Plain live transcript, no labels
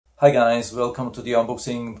Hi guys, welcome to the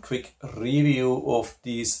unboxing quick review of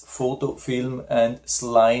this photo, film and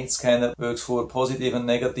slide scanner. Works for positive and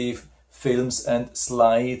negative films and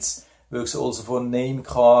slides. Works also for name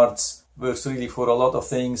cards. Works really for a lot of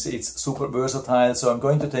things. It's super versatile. So I'm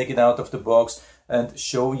going to take it out of the box and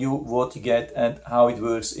show you what you get and how it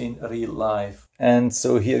works in real life. And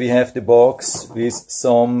so here we have the box with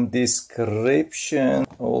some description.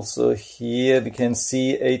 Also here we can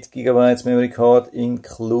see 8 GB memory card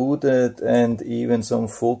included and even some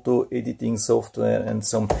photo editing software and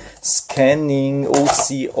some scanning,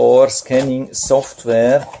 OCR scanning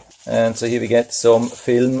software. And so here we get some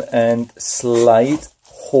film and slide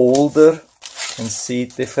holder. You can see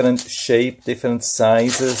different shape, different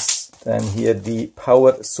sizes. Then here the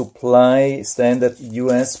power supply, standard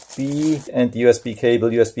USB and USB cable,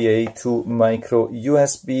 USB-A to micro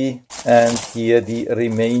USB. And here the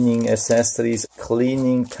remaining accessories,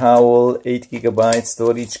 cleaning towel, 8 GB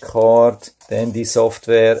storage card, then the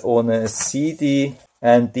software on a CD,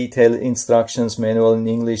 and detailed instructions manual in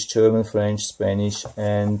English, German, French, Spanish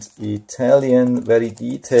and Italian, very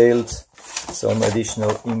detailed. Some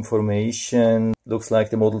additional information. Looks like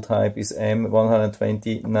the model type is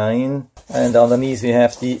M129. And underneath we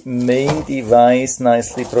have the main device,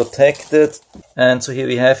 nicely protected. And so here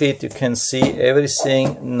we have it. You can see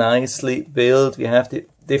everything nicely built. We have the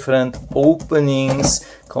different openings.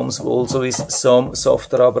 Comes also with some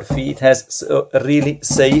soft rubber feet. Has a really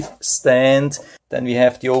safe stand. Then we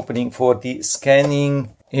have the opening for the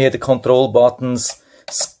scanning. Here the control buttons,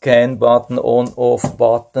 scan button, on, off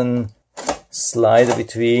button, slider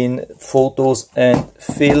between photos and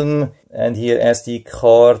film, and here SD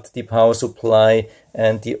card, the power supply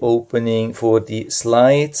and the opening for the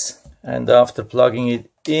slides. And after plugging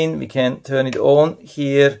it in, we can turn it on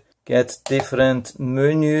here, get different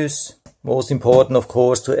menus. Most important, of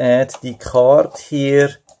course, to add the card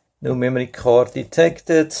here. No memory card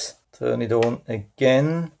detected. Turn it on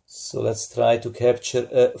again. So let's try to capture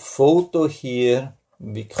a photo here.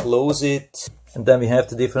 We close it. And then we have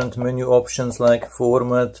the different menu options like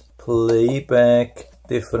format, playback,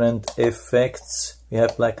 different effects. We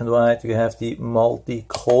have black and white, we have the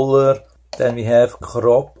multicolor. Then we have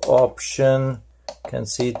crop option. You can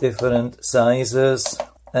see different sizes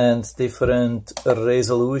and different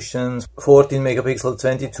resolutions. 14 megapixel,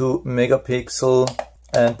 22 megapixel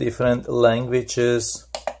and different languages.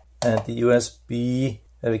 And the USB,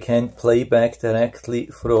 we can play back directly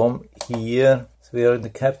from here. We are in the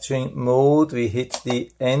capturing mode, we hit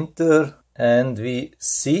the enter and we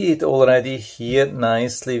see it already here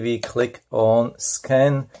nicely. We click on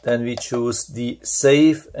scan, then we choose the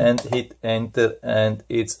save and hit enter and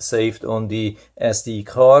it's saved on the SD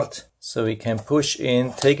card. So we can push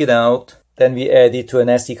in, take it out, then we add it to an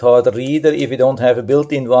SD card reader if we don't have a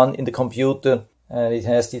built-in one in the computer. And it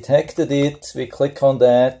has detected it, we click on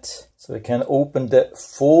that, so we can open the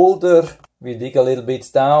folder. We dig a little bit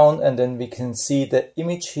down and then we can see the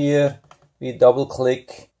image here. We double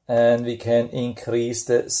click and we can increase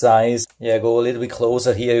the size. Yeah, go a little bit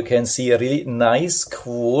closer here. You can see a really nice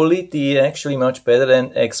quality, actually much better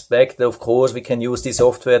than expected. Of course, we can use the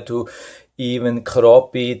software to even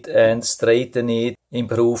crop it and straighten it,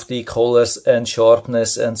 improve the colors and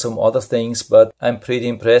sharpness and some other things. But I'm pretty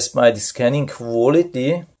impressed by the scanning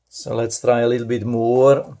quality. So let's try a little bit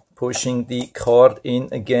more, pushing the card in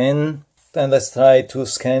again. Then let's try to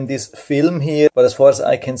scan this film here, but as far as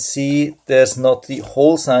I can see, there's not the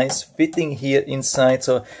whole size fitting here inside,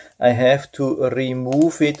 so I have to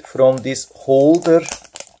remove it from this holder.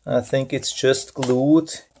 I think it's just glued.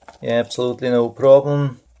 Yeah, absolutely no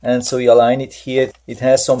problem. And so we align it here. It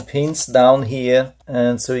has some pins down here,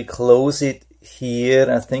 and so we close it here.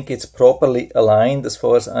 I think it's properly aligned as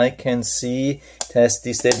far as I can see. It has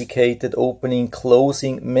this dedicated opening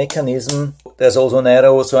closing mechanism. There's also an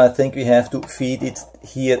arrow, so I think we have to feed it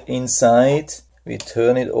here inside. We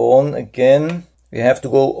turn it on again. We have to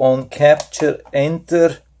go on capture,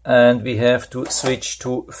 enter, and we have to switch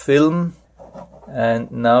to film.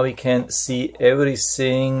 And now we can see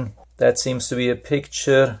everything. That seems to be a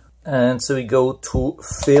picture. And so we go to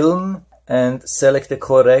film and select the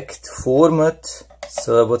correct format.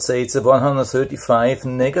 So I would say it's a 135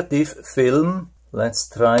 negative film. Let's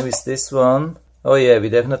try with this one. Oh yeah, we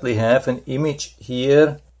definitely have an image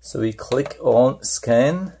here. So we click on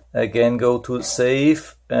scan. Again go to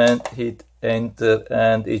save and hit enter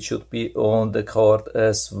and it should be on the card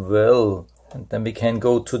as well. And then we can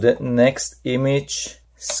go to the next image,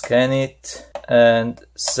 scan it and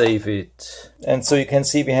save it. And so you can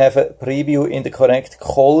see we have a preview in the correct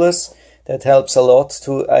colors. That helps a lot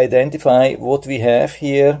to identify what we have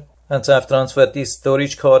here. And so I've transferred this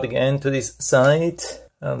storage card again to this side.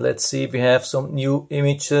 And let's see if we have some new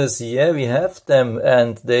images. Yeah, we have them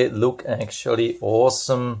and they look actually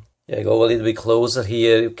awesome. Yeah, go a little bit closer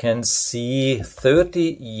here. You can see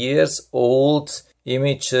 30 years old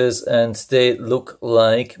images and they look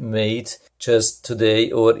like made just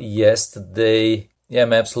today or yesterday. Yeah,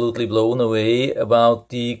 I'm absolutely blown away about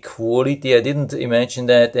the quality. I didn't imagine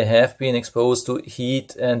that they have been exposed to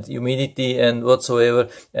heat and humidity and whatsoever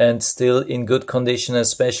and still in good condition,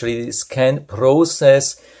 especially the scan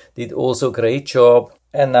process did also a great job.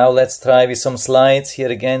 And now let's try with some slides. Here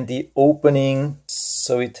again the opening.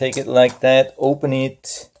 So we take it like that, open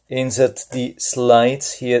it, insert the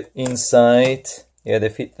slides here inside. Yeah, they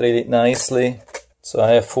fit really nicely. So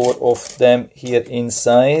I have 4 of them here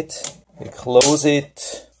inside. We close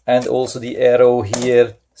it and also the arrow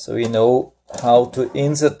here so we know how to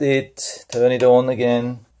insert it, turn it on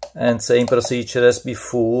again, and same procedure as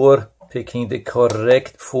before, picking the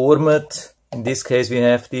correct format. In this case we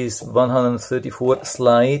have this 134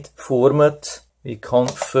 slide format. We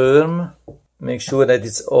confirm, make sure that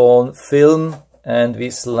it's on film and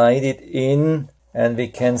we slide it in and we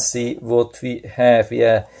can see what we have.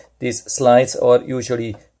 Yeah, these slides are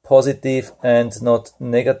usually positive and not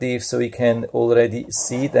negative, so we can already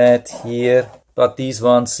see that here, but these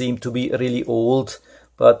ones seem to be really old,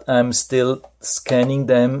 but I'm still scanning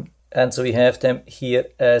them, and so we have them here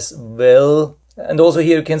as well. And also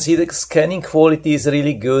here you can see the scanning quality is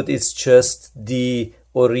really good. It's just the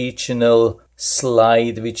original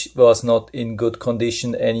slide which was not in good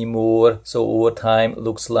condition anymore, so over time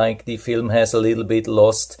looks like the film has a little bit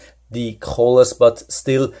lost the colors, but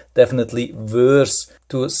still definitely worth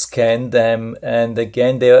to scan them. And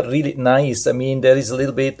again, they are really nice. I mean, there is a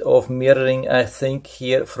little bit of mirroring, I think,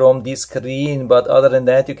 here from the screen, but other than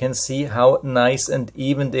that, you can see how nice and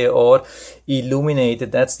even they are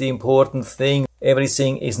illuminated. That's the important thing.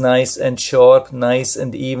 Everything is nice and sharp, nice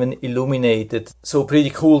and even illuminated. So pretty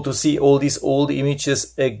cool to see all these old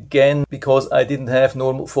images again, because I didn't have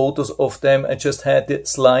normal photos of them. I just had the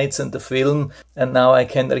slides and the film, and now I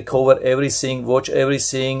can recover everything, watch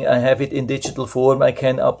everything. I have it in digital form. I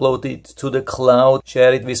can upload it to the cloud,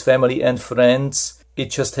 share it with family and friends. It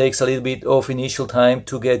just takes a little bit of initial time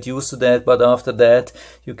to get used to that, but after that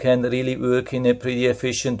you can really work in a pretty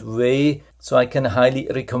efficient way. So I can highly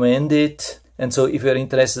recommend it. And so if you're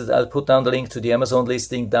interested, I'll put down the link to the Amazon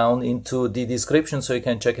listing down into the description so you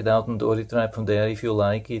can check it out and order it right from there if you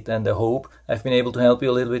like it. And I hope I've been able to help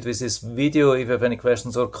you a little bit with this video. If you have any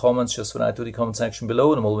questions or comments, just write to the comment section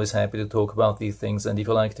below. I'm always happy to talk about these things. And if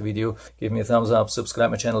you liked the video, give me a thumbs up,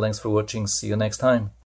 subscribe my channel. Thanks for watching. See you next time.